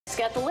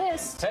Got the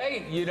list.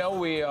 Hey, you know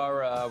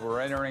we're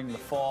entering the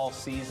fall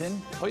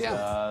season. Oh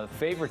yeah,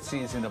 favorite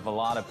season of a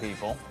lot of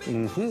people.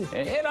 Mm-hmm.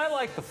 And I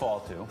like the fall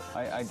too.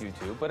 I do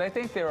too. But I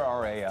think there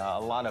are a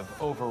lot of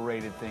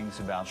overrated things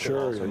about the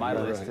fall. So my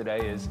list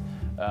today is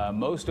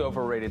most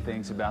overrated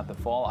things about the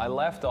fall. I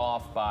left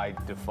off by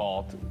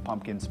default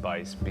pumpkin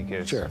spice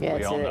because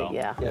we all know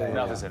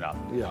enough is enough.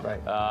 Yeah.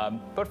 Right.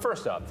 But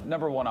first up,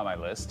 number one on my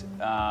list,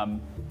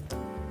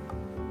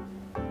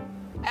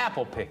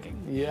 apple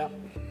picking. Yeah.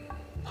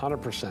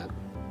 100%.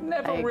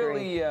 Never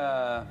really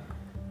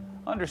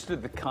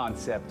understood the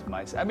concept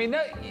myself. I mean,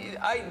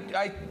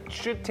 I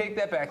should take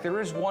that back. There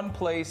is one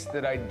place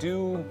that I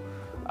do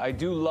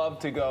love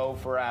to go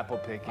for apple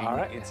picking. All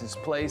right. It's this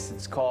place.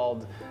 It's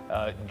called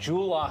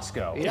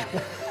Julasco. Yeah.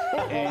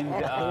 And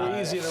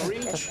very easy to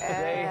reach.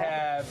 They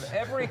have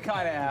every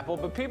kind of apple,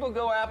 but people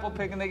go apple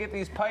picking. They get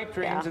these pipe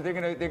dreams that they're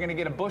gonna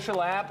get a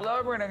bushel of apple.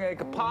 Oh, we're gonna make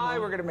a pie.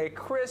 We're gonna make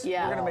crisp. We're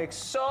gonna make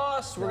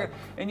sauce.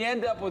 And you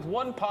end up with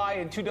one pie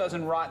and 24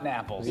 rotten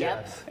apples.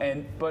 Yes.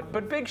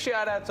 But big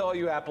shout out to all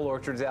you apple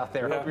orchards out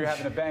there. Hope you're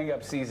having a bang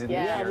up season this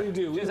year. Yeah, we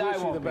do. We wish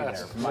you the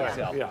best.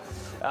 Myself.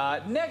 Yeah.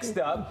 Next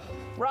up,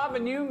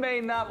 Robin, you may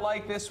not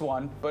like this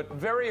one, but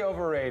very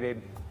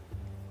overrated.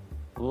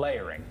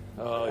 Layering.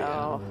 Oh yeah.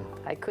 Oh,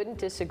 I couldn't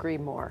disagree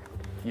more.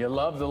 You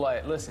love the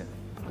layer. Listen,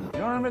 you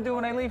know what I'm gonna do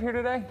when I leave here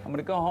today? I'm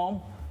gonna go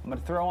home. I'm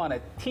gonna throw on a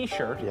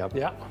T-shirt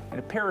Yeah. and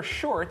a pair of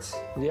shorts.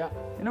 Yeah.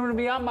 And I'm gonna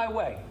be on my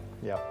way.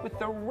 Yeah. With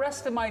the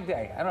rest of my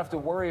day, I don't have to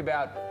worry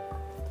about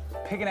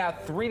picking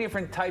out 3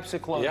 different types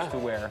of clothes to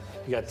wear.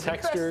 You got It's the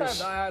best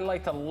textures. time. I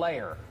like to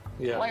layer.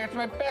 Yeah. Layer. It's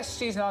my best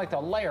season. I like to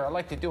layer. I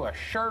like to do a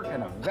shirt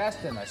and a vest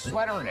and a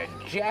sweater and a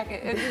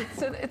jacket.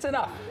 It's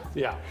enough.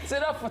 Yeah. It's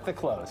enough with the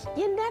clothes.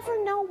 You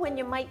never know when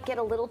you might get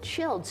a little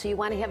chilled, so you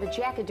want to have a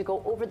jacket to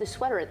go over the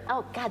sweater. And,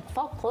 oh, God,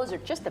 fall clothes are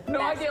just the best.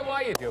 No, I get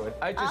why you do it.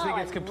 I just think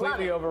it's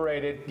completely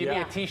overrated. Give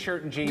me a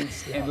T-shirt and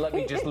jeans and let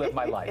me just live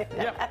my life.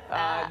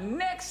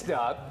 Next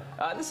up,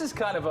 this is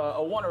kind of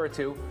a one or a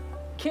two.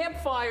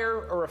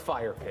 Campfire or a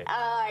fire pit?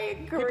 I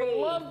agree.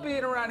 People love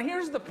being around.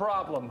 Here's the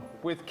problem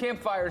with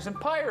campfires and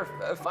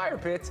fire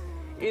pits.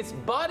 It's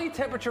body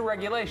temperature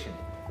regulation.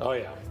 Oh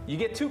yeah. You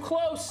get too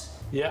close,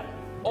 Yeah.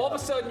 all of a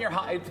sudden you're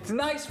hot. It's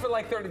nice for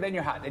like 30, then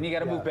you're hot. Then you got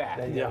to move back.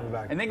 Then you gotta move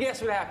back. And then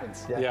guess what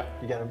happens? Yeah.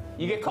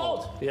 You get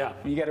cold. Yeah.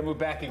 You got to move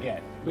back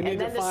again. We need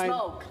And then to the find.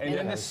 smoke. And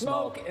then the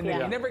smoke, and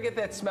then you never get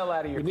that smell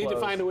out of your We need clothes.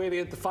 to find a way to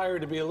get the fire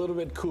to be a little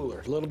bit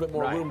cooler, a little bit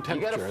more room You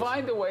temperature. got to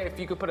find a way. If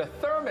you could put a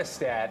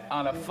thermostat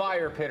on a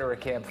fire pit or a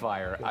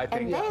campfire, I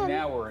think And then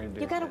now we're in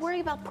business. you got to worry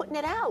about putting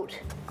it out.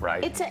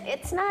 Right.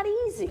 It's not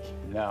easy.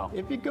 No.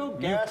 If you go You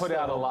gas, put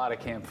out a though, lot of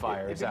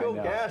campfires. If you I go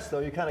know. gas, though,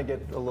 you kind of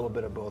get a little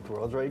bit of both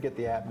worlds, right? You get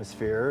the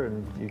atmosphere,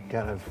 and you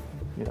kind of,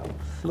 you know.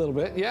 A little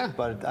bit, yeah.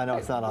 But I know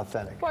it's not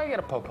authentic. Why you got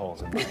to poke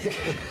holes in the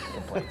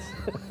plates?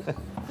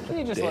 Can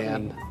you just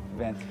let me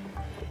vent?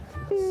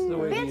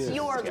 That's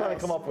your list. trying to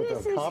come up with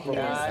This a is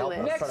compromise. his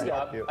list. Next trying to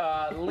help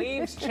up, you.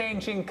 leaves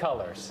changing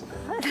colors.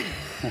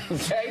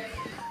 Okay?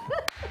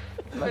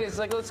 But it's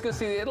like, let's go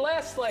see. It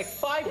lasts like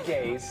 5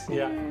 days.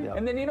 Yeah.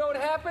 And then you know what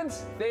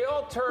happens? They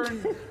all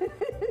turn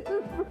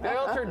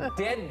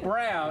dead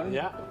brown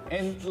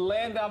and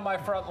land on my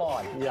front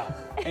lawn. Yeah.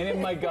 And in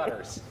my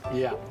gutters.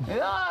 Yeah.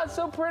 It's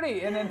so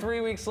pretty. And then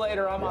 3 weeks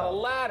later, I'm on a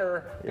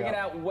ladder picking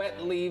out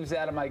wet leaves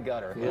out of my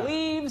gutter. Yeah.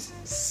 Leaves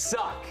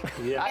suck.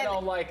 Yeah. I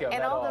don't like them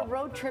And at all all. the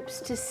road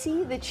trips to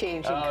see the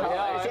changing Oh,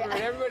 colors. yeah,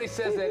 everybody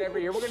says that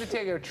every year. We're going to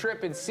take a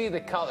trip and see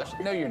the colors.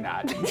 No, you're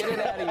not. Get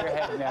it out of your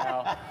head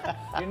now.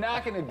 You're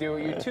not going to do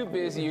it. You're too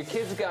busy. Your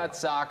kids got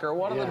soccer.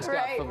 One of them's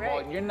got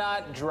football. You're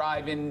not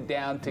driving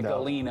down to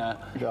Galena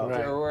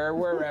or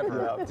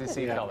wherever to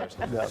see colors.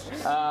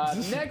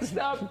 Next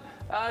up,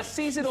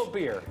 seasonal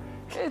beer.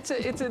 It's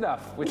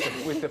enough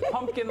with the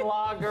pumpkin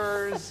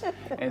lagers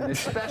and the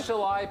special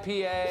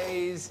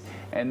IPAs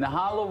and the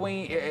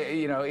Halloween.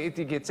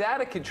 It gets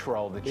out of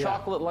control. The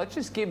chocolate. Let's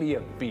just give me a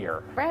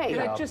beer.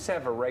 Right. Just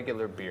have a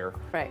regular beer.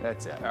 Right.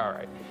 That's it. All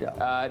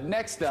right.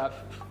 Next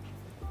up,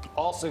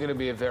 also going to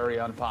be a very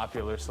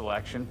unpopular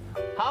selection.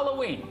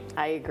 Halloween.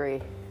 I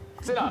agree.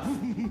 It's enough.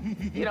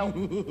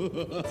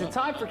 It's a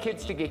time for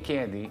kids to get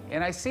candy,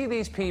 and I see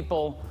these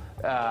people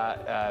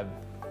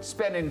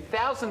spending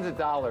thousands of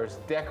dollars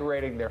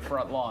decorating their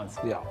front lawns.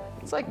 Yeah.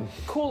 It's like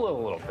cool it a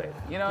little bit.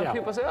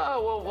 People say,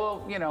 oh,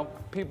 well,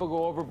 people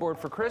go overboard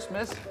for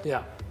Christmas.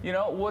 Yeah.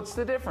 What's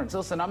the difference?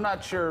 Listen, I'm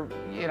not sure,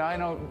 I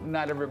know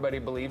not everybody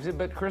believes it,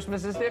 but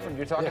Christmas is different.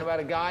 You're talking about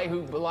a guy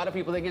who a lot of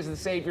people think is the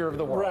savior of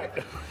the world.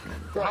 Right.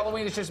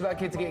 Halloween is just about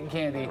kids getting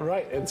candy.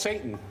 Right. And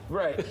Satan.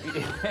 Right.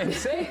 And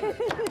Satan.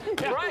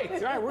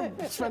 Right. Right. We're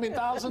spending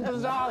thousands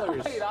of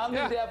dollars. Right, I'm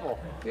the devil.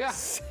 Yeah.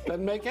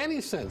 Doesn't make any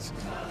sense.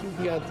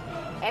 You got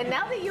And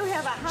now that you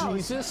have a house,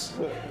 Jesus.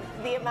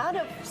 the amount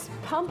of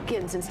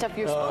pumpkins and stuff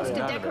you're supposed to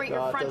none of it. decorate No,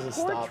 your it front doesn't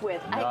porch stop.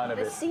 with, None of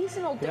the it.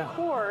 seasonal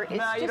decor is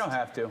Nah, just... you don't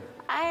have to.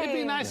 It'd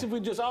be nice if we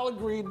just all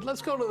agreed,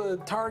 let's go to the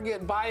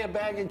Target, buy a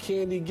bag of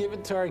candy, give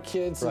it to our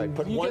kids. Right, and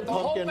put you one get the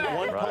whole pumpkin, bag.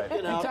 one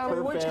pumpkin You out tell me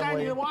per which kind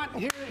family. you want.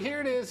 Here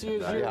it is.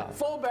 Here's your Yeah.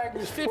 full bag.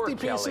 There's 50 Poor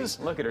Kelly. pieces.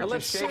 Look at her, and just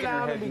let's sit shaking her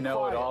down head and be no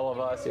quiet. at all of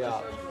us.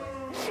 Yeah.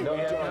 No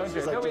Yeah, joy. no It's joy.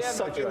 like No, we just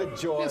have no sucking joy. the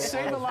joy. You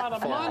save a lot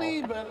of fall.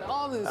 money, but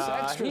all this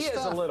extra He stuff.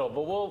 is a little,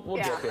 but we'll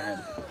Yeah. get to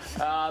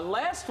him.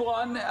 Last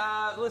one.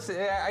 Listen,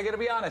 I got to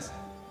be honest.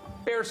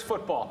 Bears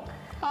football.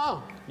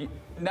 Oh,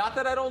 Not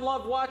that I don't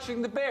love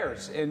watching the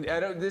Bears, and I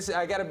don't.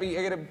 I gotta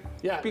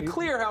be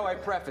clear how I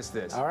preface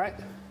this. all right.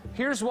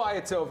 Here's why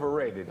it's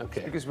overrated.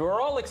 Okay. Because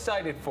we're all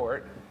excited for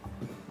it.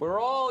 We're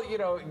all,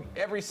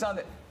 every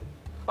Sunday.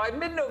 By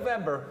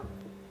mid-November,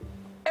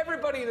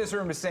 everybody in this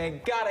room is saying,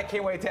 God, I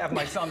can't wait to have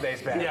my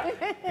Sundays back. Yeah.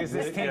 Because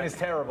this team is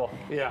terrible.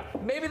 Yeah.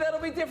 Maybe that'll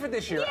be different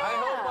this year.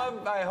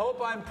 I hope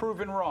I'm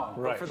proven wrong.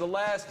 Right. But for the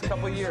last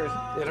couple of years,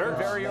 It hurts.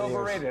 very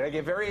overrated. I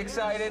get very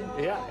excited.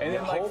 Yeah. And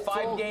then like Hopeful.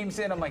 5 games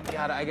in, I'm like,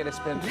 God, I got to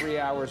spend 3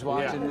 hours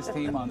watching this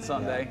team on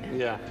Sunday.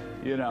 Yeah.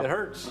 You know. It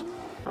hurts.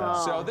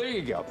 So there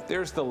you go.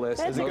 There's the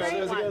list. That's a Most-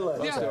 great It's a good one.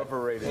 list. most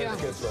overrated. Yeah.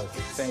 Good list.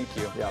 Thank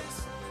you. Yep.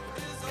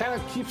 Kind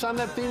of keeps on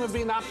that theme of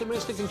being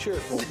optimistic and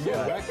cheerful.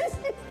 Yeah.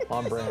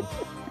 On brand.